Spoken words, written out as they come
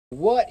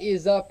What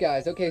is up,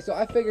 guys? Okay, so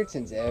I figured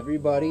since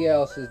everybody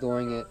else is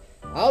doing it,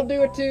 I'll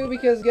do it too,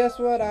 because guess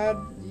what? I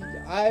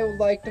would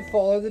like to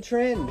follow the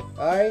trend.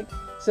 Alright,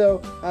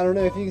 so I don't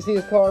know if you can see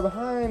this car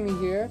behind me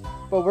here,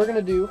 but we're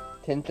gonna do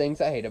 10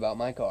 things I hate about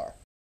my car.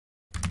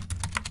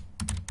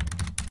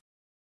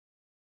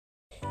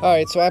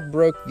 Alright, so I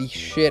broke the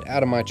shit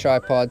out of my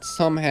tripod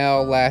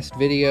somehow last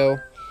video.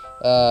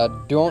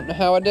 Don't know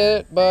how I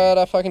did it, but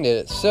I fucking did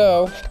it.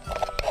 So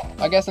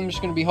I guess I'm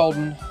just going to be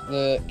holding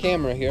the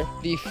camera here.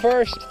 The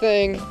first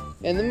thing,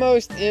 and the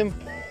most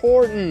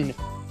important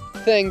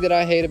thing that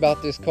I hate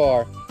about this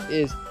car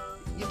is,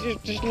 you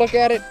just look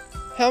at it.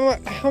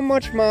 How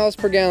much miles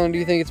per gallon do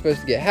you think it's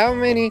supposed to get? How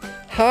many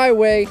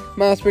highway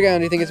miles per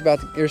gallon do you think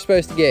you're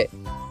supposed to get?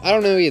 I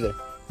don't know either.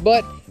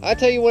 But I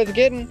tell you what it's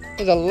getting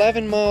is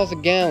 11 miles a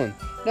gallon.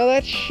 Now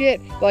that's shit.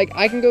 Like,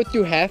 I can go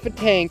through half a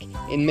tank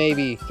in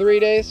maybe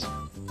 3 days,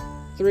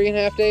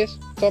 3.5 days,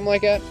 something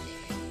like that.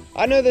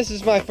 I know this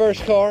is my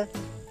first car,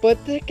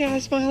 but that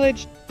guy's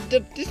mileage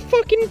is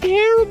fucking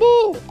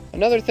terrible.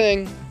 Another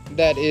thing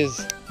that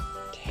is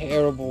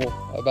terrible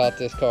about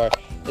this car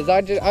is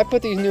I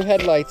put these new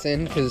headlights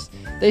in because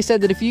they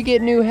said that if you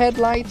get new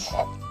headlights,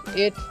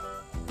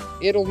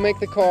 it'll make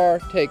the car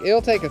take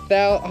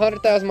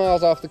 100,000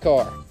 miles off the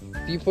car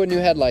if you put new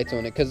headlights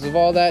on it, because of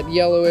all that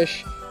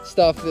yellowish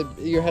stuff that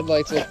your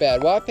headlights look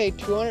bad. Well, I paid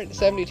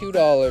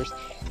 $272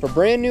 for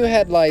brand new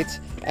headlights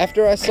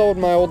after I sold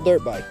my old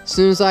dirt bike. As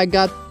soon as I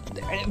got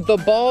the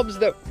bulbs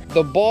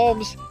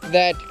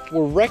that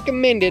were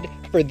recommended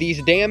for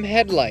these damn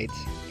headlights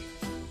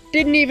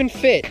didn't even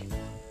fit.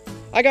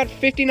 I got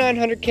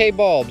 5900K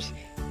bulbs,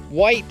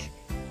 white,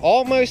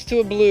 almost to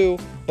a blue,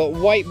 but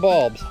white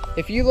bulbs.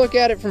 If you look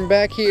at it from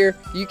back here,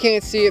 you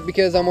can't see it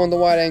because I'm on the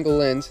wide angle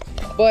lens,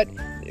 but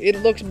it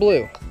looks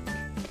blue.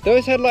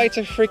 Those headlights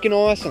are freaking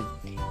awesome.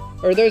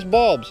 Or those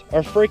bulbs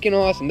are freaking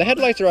awesome. The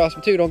headlights are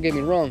awesome too, don't get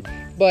me wrong,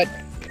 but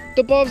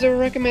the bulbs that were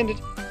recommended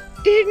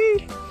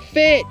didn't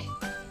fit.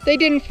 They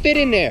didn't fit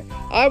in there.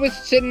 I was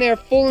sitting there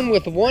fooling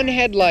with one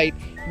headlight,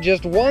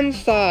 just one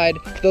side,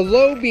 the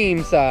low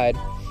beam side,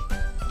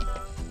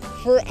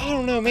 for, I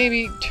don't know,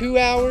 maybe 2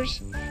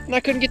 hours, and I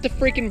couldn't get the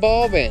freaking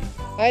bulb in.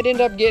 I had to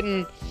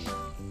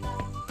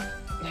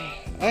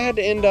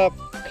end up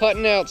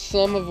cutting out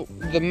some of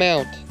the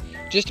mount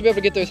just to be able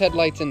to get those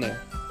headlights in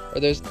there. Or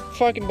those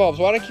fucking bulbs.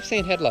 Why do I keep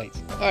saying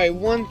headlights? Alright,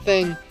 one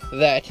thing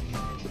that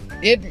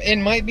it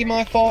might be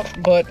my fault,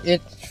 but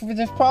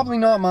it's probably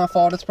not my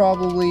fault. It's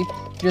probably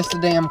just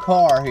a damn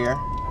car here.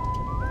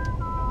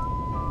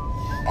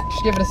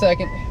 Just give it a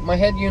second. My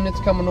head unit's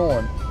coming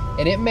on,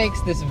 and it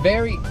makes this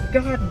very,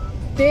 god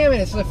damn it,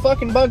 it's a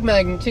fucking bug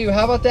magnet too.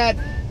 How about that?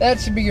 That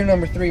should be your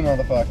number 3,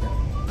 motherfucker.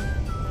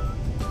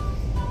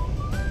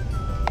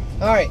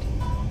 Alright,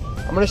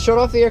 I'm gonna shut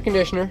off the air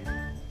conditioner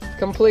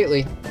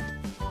completely.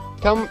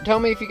 Tell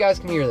me if you guys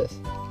can hear this.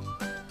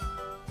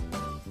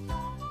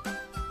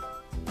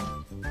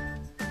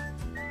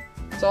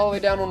 It's all the way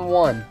down on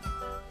 1.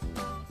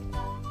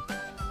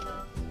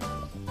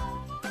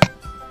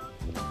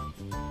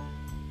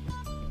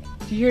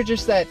 You hear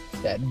just that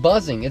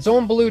buzzing. It's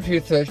on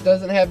Bluetooth, so it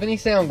doesn't have any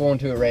sound going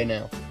to it right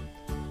now.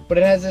 But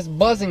it has this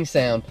buzzing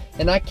sound,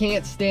 and I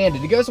can't stand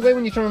it. It goes away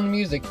when you turn on the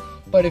music,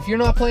 but if you're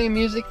not playing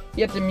music,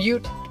 you have to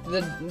mute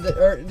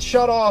or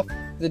shut off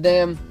the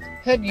damn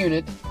head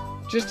unit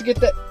just to get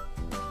that.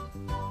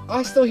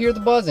 I still hear the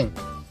buzzing.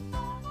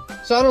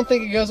 So I don't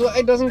think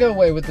it doesn't go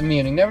away with the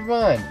muting. Never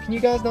mind. Can you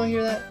guys not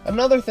hear that?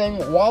 Another thing,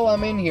 while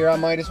I'm in here, I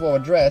might as well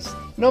address.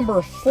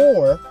 Number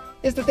 4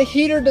 is that the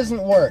heater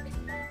doesn't work.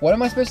 What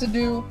am I supposed to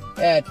do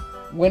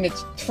when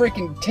it's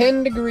freaking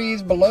 10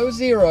 degrees below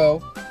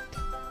 0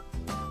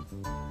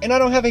 and I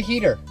don't have a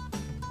heater?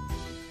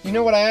 You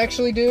know what I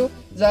actually do?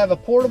 Is I have a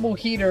portable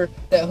heater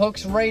that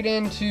hooks right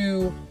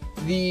into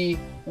the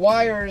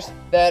wires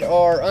that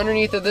are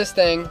underneath of this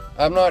thing.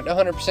 I'm not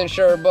 100%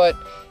 sure, but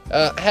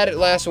I had it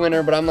last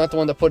winter, but I'm not the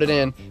one that put it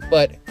in.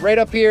 But right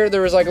up here,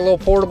 there was like a little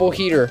portable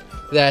heater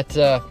that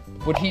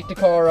would heat the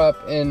car up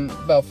in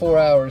about 4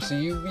 hours. So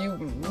you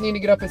need to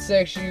get up at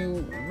 6,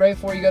 right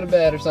before you go to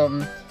bed or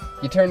something,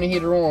 you turn the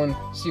heater on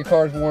so your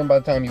car's warm by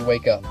the time you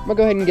wake up. I'm gonna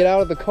go ahead and get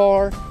out of the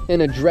car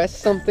and address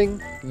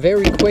something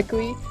very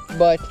quickly,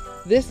 but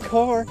this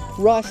car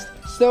rusts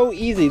so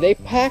easy. They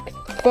pack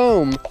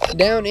foam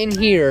down in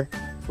here,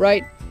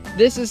 right?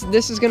 This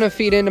is gonna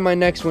feed into my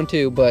next one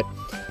too, but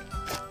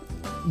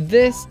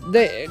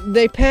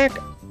they pack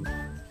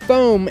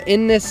foam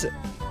in this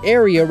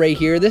area right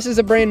here. This is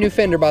a brand new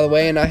fender, by the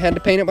way, and I had to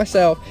paint it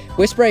myself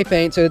with spray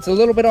paint, so it's a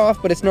little bit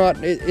off, but it's not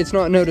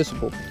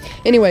noticeable.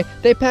 Anyway,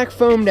 they pack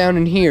foam down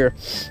in here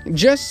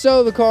just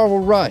so the car will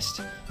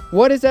rust.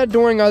 What is that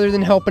doing other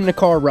than helping the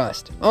car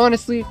rust?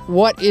 Honestly,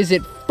 what is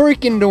it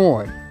freaking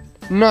doing?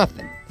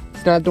 Nothing.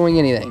 It's not doing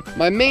anything.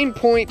 My main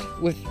point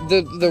with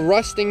the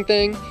rusting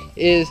thing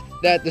is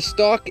that the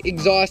stock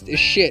exhaust is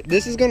shit.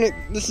 This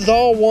is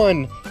all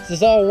one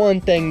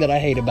thing that I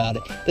hate about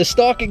it. The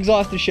stock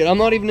exhaust is shit. I'm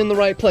not even in the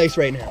right place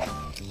right now.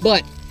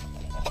 But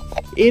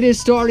it is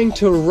starting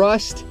to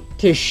rust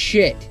to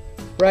shit.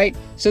 right?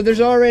 So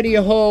there's already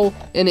a hole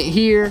in it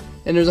here,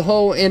 and there's a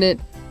hole in it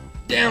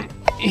down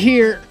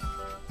here.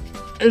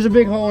 There's a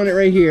big hole in it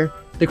right here.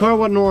 The car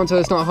wasn't on, so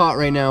it's not hot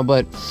right now,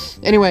 but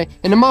anyway,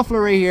 and the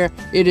muffler right here,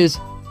 it is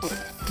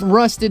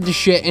rusted to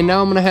shit, and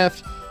now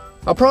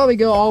I'll probably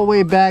go all the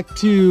way back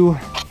to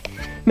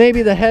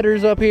maybe the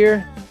headers up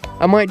here.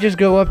 I might just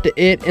go up to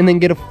it and then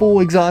get a full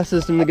exhaust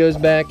system that goes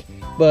back,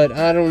 but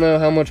I don't know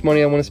how much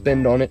money I want to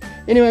spend on it.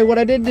 Anyway, what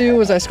I did do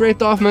was I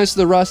scraped off most of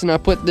the rust and I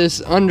put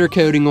this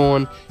undercoating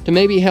on to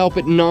maybe help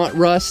it not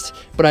rust,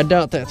 but I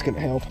doubt that's gonna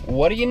help.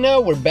 What do you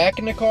know, we're back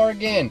in the car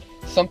again.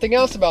 Something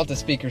else about the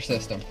speaker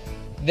system.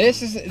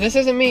 This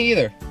isn't me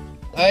either.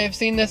 I have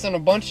seen this on a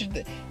bunch of,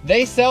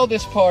 they sell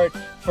this part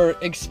for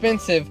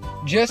expensive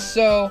just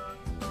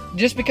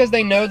because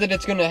they know that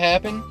it's gonna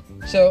happen.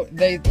 So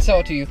they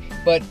sell it to you,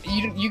 but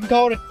you can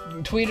call it a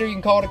tweeter, you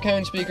can call it a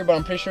cone speaker, but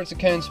I'm pretty sure it's a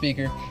cone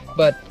speaker.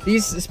 But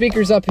these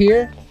speakers up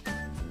here,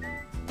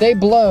 they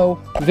blow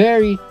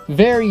very,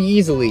 very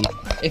easily.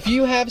 If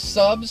you have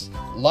subs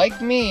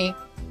like me,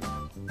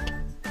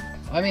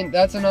 I mean,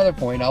 that's another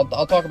point.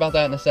 I'll talk about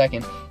that in a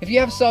second. If you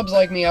have subs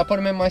like me, I'll put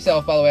them in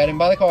myself, by the way. I didn't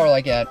buy the car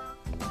like that.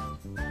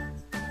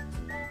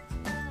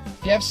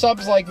 If you have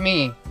subs like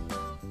me,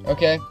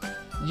 okay,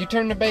 you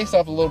turn the bass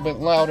up a little bit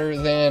louder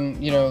than,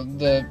 you know,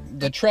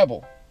 the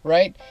treble,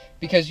 right?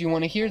 Because you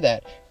want to hear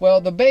that. Well,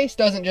 the bass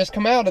doesn't just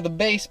come out of the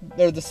bass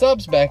or the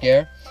subs back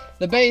there.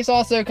 The bass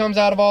also comes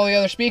out of all the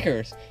other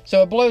speakers,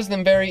 so it blows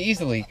them very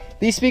easily.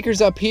 These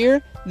speakers up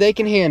here, they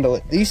can handle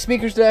it. These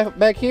speakers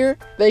back here,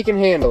 they can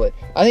handle it.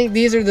 I think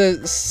these are the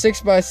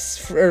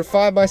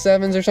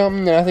 5x7s or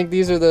something, and I think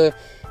these are the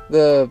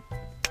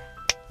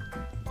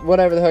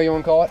whatever the hell you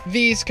want to call it.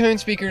 These cone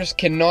speakers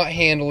cannot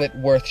handle it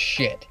worth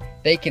shit.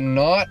 They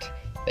cannot.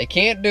 They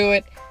can't do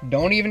it.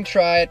 Don't even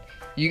try it.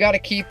 You got to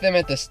keep them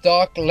at the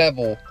stock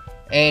level,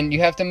 and you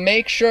have to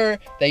make sure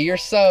that your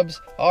subs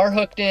are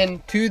hooked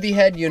in to the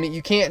head unit.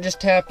 You can't just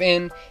tap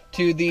in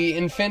to the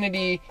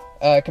infinity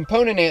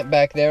component amp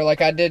back there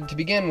like I did to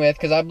begin with,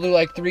 because I blew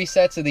like 3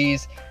 sets of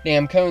these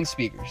damn cone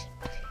speakers.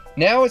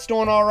 Now it's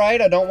doing all right.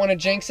 I don't want to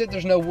jinx it.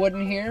 There's no wood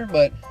in here,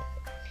 but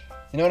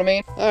you know what I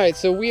mean? All right,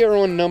 so we are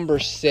on number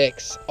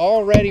 6.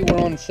 Already we're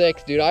on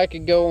 6, dude. I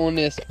could go on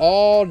this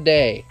all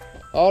day.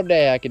 All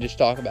day I could just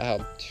talk about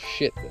how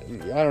shit,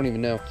 I don't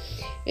even know.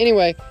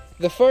 Anyway,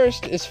 the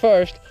first is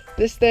first.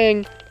 This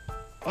thing,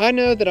 I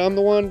know that I'm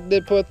the one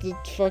that put the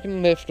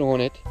fucking lift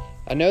on it.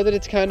 I know that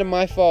it's kind of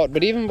my fault,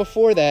 but even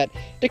before that,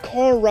 the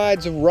car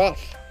rides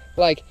rough.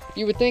 Like,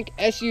 you would think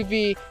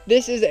SUV,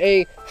 this is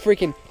a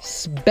freaking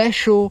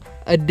special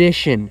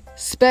edition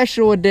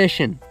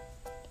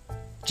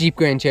Jeep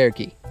Grand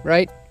Cherokee,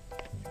 right?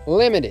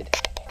 Limited.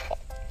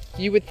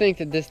 You would think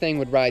that this thing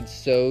would ride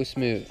so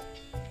smooth.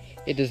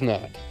 It does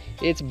not.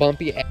 It's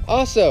bumpy.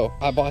 Also,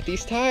 I bought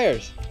these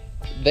tires.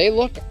 They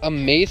look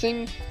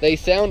amazing. They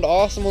sound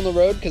awesome on the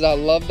road because I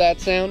love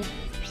that sound.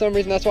 For some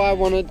reason, that's why I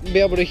want to be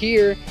able to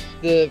hear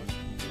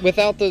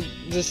without the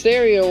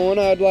stereo on,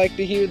 I'd like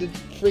to hear the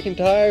freaking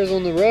tires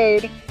on the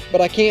road, but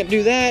I can't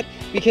do that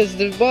because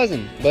they're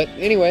buzzing. But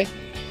anyway,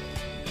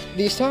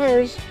 these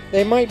tires,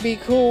 they might be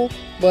cool,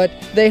 but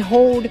they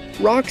hold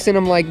rocks in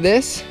them like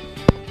this.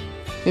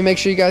 Let me make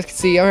sure you guys can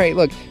see. All right,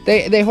 look,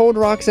 they hold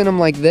rocks in them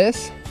like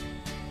this.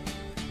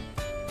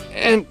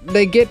 And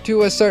they get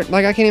to a certain,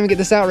 like I can't even get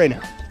this out right now.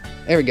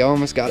 There we go,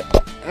 almost got it.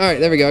 All right,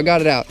 there we go, I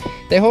got it out.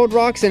 They hold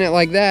rocks in it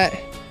like that,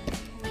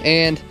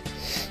 and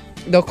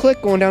they'll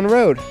click going down the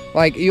road.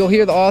 Like, you'll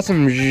hear the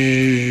awesome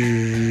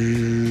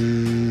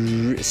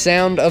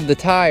sound of the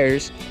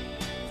tires,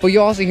 but you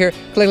also hear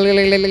click, click,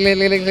 click,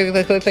 click, click,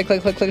 click, click,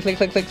 click, click, click, click,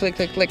 click, click, click,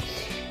 click, click.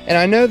 And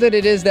I know that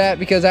it is that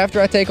because after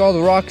I take all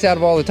the rocks out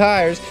of all the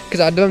tires, because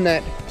I've done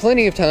that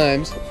plenty of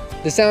times,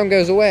 the sound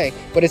goes away,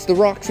 but it's the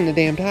rocks in the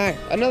damn tire.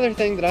 Another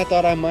thing that I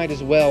thought I might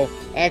as well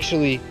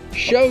actually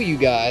show you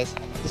guys,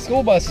 the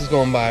school bus is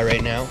going by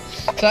right now,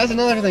 so that's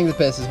another thing that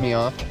pisses me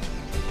off.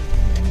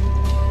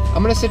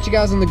 I'm gonna sit you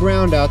guys on the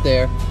ground out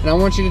there, and I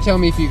want you to tell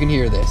me if you can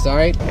hear this, all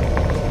right?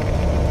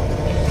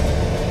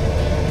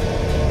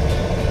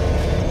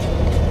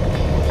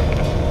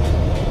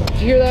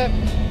 Did you hear that?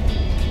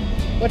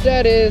 What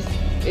that is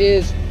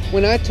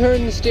when I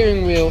turn the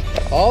steering wheel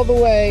all the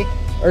way,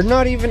 or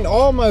not even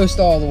almost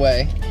all the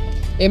way,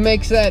 it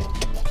makes that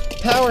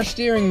power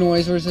steering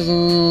noise where it says,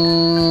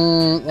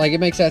 like it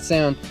makes that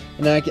sound,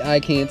 and I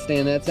can't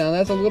stand that sound.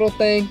 That's a little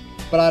thing,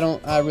 but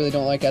I really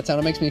don't like that sound.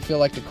 It makes me feel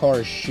like the car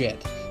is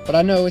shit, but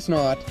I know it's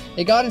not.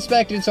 It got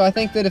inspected, so I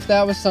think that if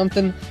that was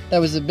something that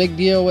was a big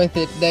deal with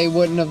it, they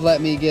wouldn't have let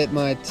me get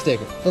my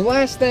sticker. The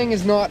last thing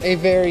is not a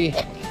very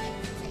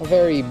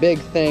big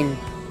thing,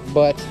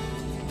 but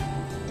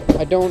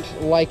I don't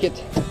like it.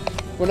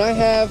 When I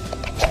have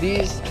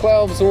these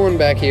 12s on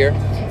back here,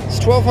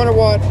 it's 1200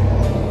 watt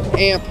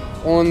amp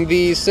on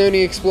the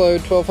Sony Explode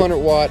 1200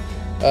 watt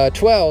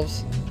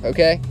 12s,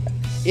 okay?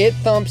 It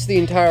thumps the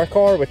entire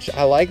car, which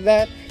I like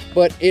that,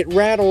 but it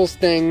rattles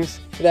things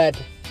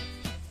that,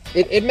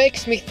 it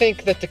makes me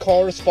think that the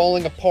car is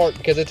falling apart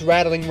because it's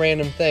rattling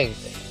random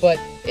things. But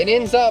it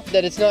ends up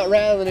that it's not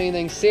rattling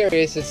anything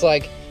serious. It's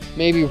like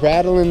maybe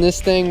rattling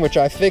this thing, which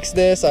I fixed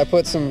this. I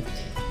put some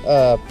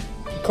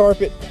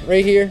carpet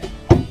right here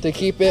to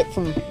keep it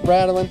from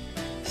rattling.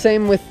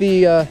 Same with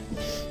the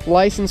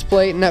license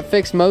plate, and that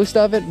fixed most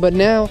of it. But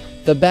now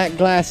the back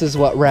glass is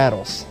what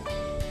rattles.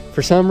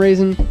 For some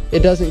reason, it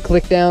doesn't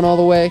click down all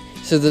the way,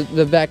 so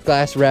the back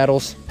glass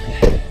rattles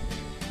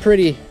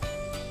pretty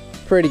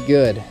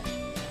good.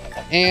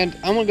 And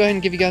I'm gonna go ahead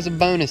and give you guys a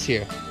bonus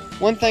here.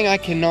 One thing I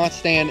cannot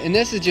stand, and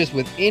this is just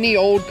with any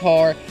old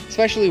car,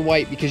 especially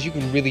white, because you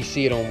can really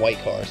see it on white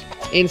cars.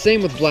 And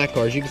same with black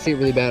cars, you can see it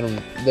really bad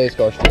on those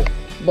cars too.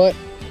 But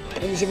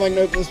let me see if I can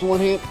open this with one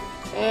hand.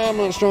 I'm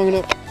not strong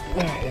enough. All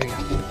right, there we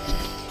go.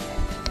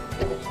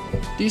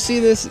 Do you see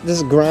this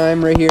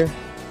grime right here?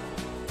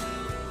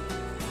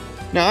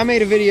 Now, I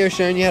made a video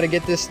showing you how to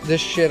get this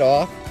shit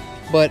off,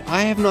 but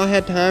I have not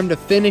had time to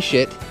finish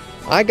it.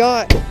 I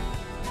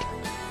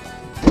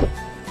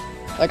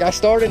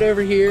started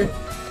over here,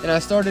 and I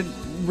started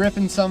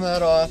ripping some of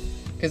that off,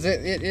 because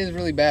it is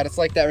really bad. It's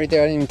like that right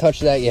there. I didn't even touch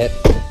that yet.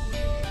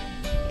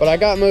 But I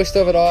got most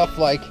of it off,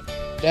 like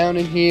down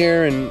in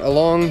here and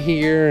along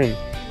here, and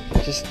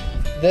just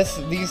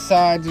these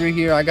sides right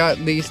here. I got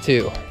these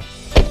two.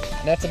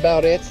 And that's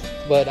about it.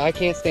 But I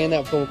can't stand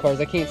that with old cars.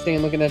 I can't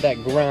stand looking at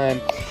that grime.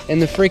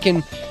 And the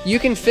freaking, you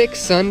can fix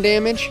sun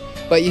damage,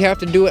 but you have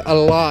to do it a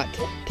lot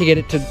to get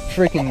it to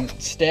freaking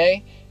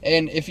stay.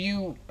 And if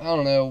you, I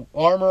don't know,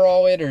 armor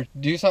all it or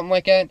do something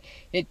like that,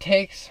 it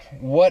takes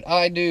what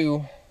I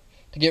do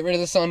to get rid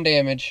of the sun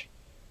damage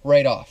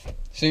right off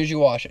as soon as you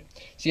wash it.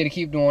 So you gotta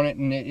keep doing it,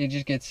 and it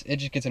just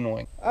gets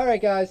annoying.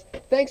 Alright guys,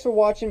 thanks for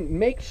watching.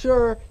 Make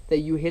sure that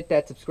you hit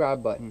that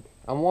subscribe button.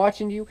 I'm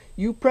watching you.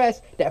 You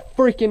press that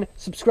freaking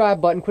subscribe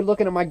button. Quit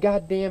looking at my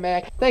goddamn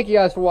act. Thank you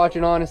guys for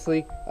watching,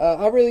 honestly.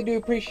 I really do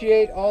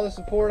appreciate all the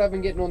support I've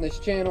been getting on this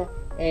channel.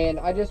 And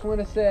I just want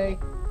to say,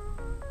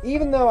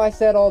 even though I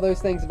said all those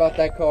things about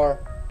that car,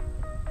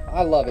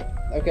 I love it,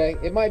 okay?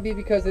 It might be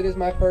because it is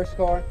my first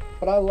car,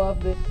 but I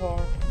love this car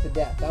to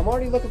death. I'm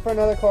already looking for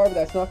another car, but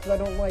that's not because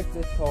I don't like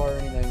this car or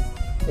anything.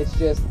 It's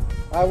just,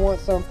 I want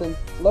something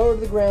lower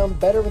to the ground,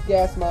 better with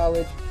gas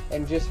mileage,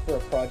 and just for a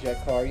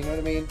project car, you know what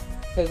I mean?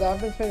 Because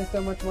I've been spending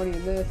so much money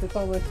in this, it's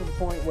almost to the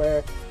point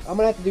where I'm going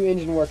to have to do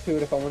engine work to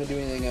it if I want to do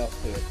anything else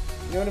to it.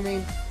 You know what I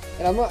mean?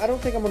 And I don't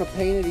think I'm going to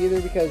paint it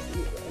either, because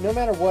no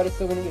matter what, it's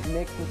still going to get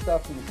nicks and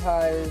stuff from the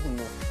tires and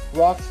the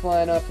rocks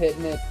flying up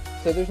hitting it.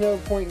 So there's no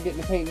point in getting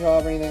a paint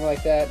job or anything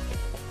like that.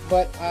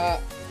 But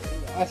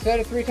I said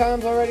it 3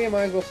 times already, I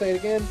might as well say it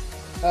again.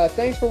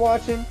 Thanks for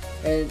watching,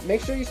 and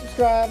make sure you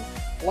subscribe.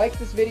 Like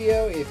this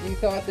video if you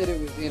thought that it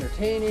was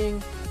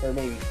entertaining, or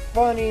maybe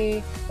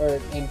funny,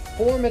 or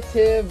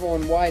informative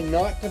on why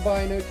not to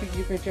buy an 02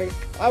 Jeep Grand Cherokee.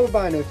 I would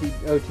buy an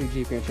 02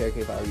 Jeep Grand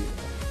Cherokee if I were you.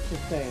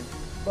 Just saying.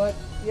 But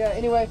yeah,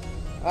 anyway,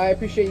 I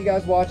appreciate you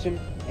guys watching,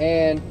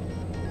 and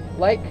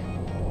like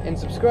and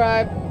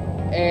subscribe,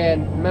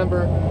 and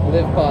remember,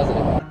 live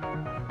positive.